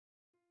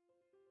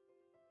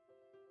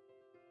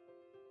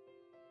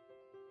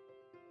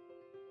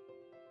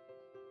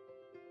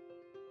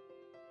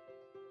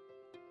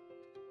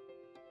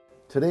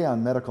Today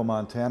on Medical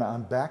Montana,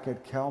 I'm back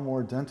at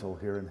Kalmor Dental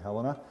here in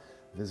Helena,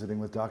 visiting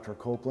with Dr.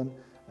 Copeland,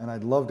 and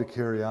I'd love to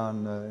carry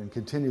on and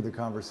continue the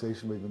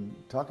conversation. We've been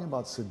talking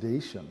about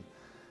sedation,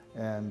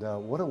 and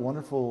what a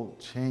wonderful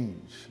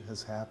change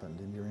has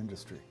happened in your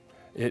industry.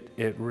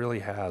 It really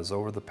has.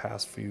 Over the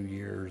past few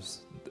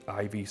years,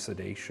 IV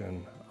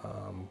sedation,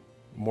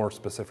 more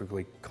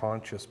specifically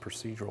conscious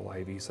procedural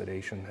IV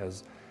sedation,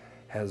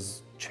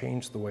 has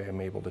changed the way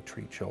I'm able to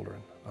treat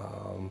children.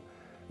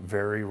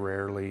 Very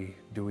rarely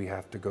do we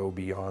have to go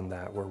beyond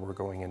that where we're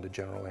going into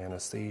general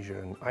anesthesia.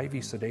 And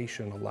IV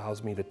sedation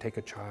allows me to take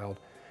a child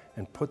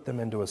and put them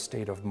into a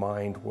state of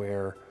mind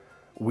where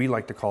we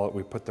like to call it,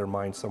 we put their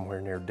mind somewhere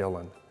near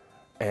Dylan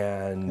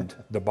and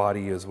the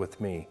body is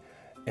with me.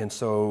 And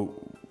so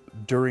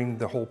during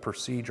the whole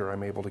procedure,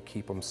 I'm able to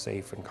keep them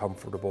safe and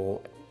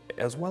comfortable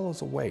as well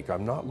as awake.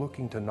 I'm not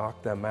looking to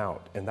knock them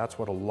out. And that's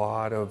what a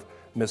lot of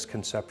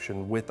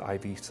misconception with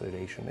IV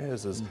sedation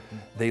is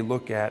they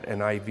look at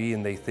an IV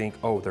and they think,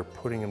 oh, they're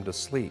putting them to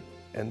sleep.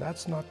 And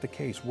that's not the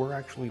case. We're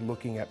actually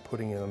looking at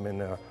putting them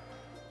in a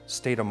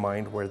state of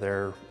mind where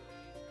they're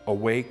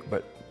awake,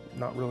 but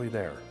not really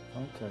there.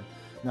 Okay.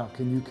 Now,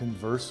 can you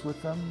converse with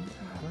them?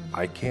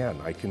 I can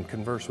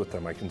converse with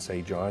them. I can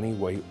say, Johnny,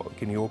 wait,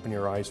 can you open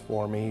your eyes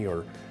for me?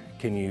 Or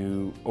can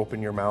you open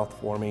your mouth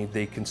for me?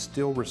 They can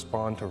still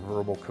respond to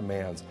verbal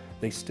commands.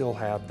 They still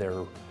have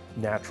their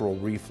natural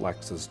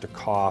reflexes to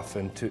cough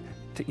and to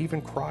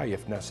even cry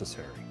if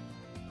necessary.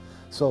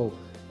 So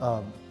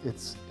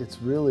it's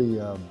really,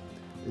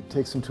 it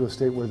takes them to a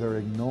state where they're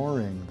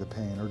ignoring the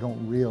pain or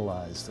don't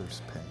realize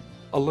there's pain.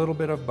 A little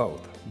bit of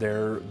both.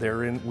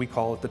 They're in, we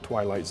call it the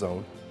twilight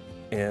zone.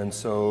 And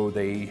so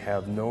they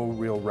have no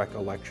real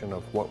recollection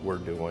of what we're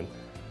doing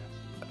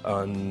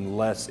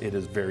unless it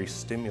is very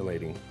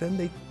stimulating.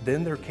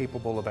 Then they're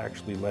capable of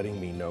actually letting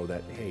me know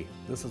that, hey,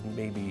 this is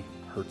maybe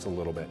hurts a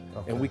little bit,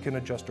 and we can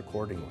adjust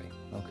accordingly.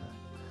 Okay.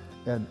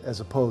 And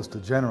as opposed to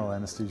general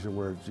anesthesia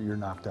where you're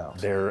knocked out.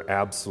 They're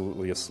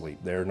absolutely asleep.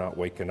 They're not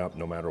waking up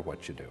no matter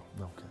what you do.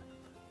 Okay.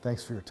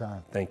 Thanks for your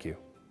time. Thank you.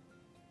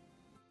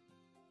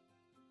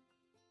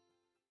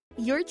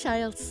 Your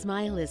child's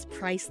smile is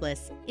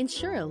priceless.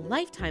 Ensure a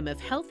lifetime of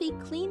healthy,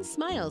 clean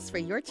smiles for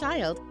your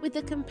child with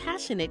the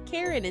compassionate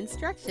care and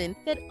instruction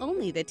that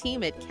only the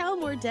team at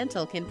Kalmor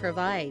Dental can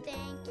provide.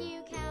 Thank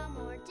you,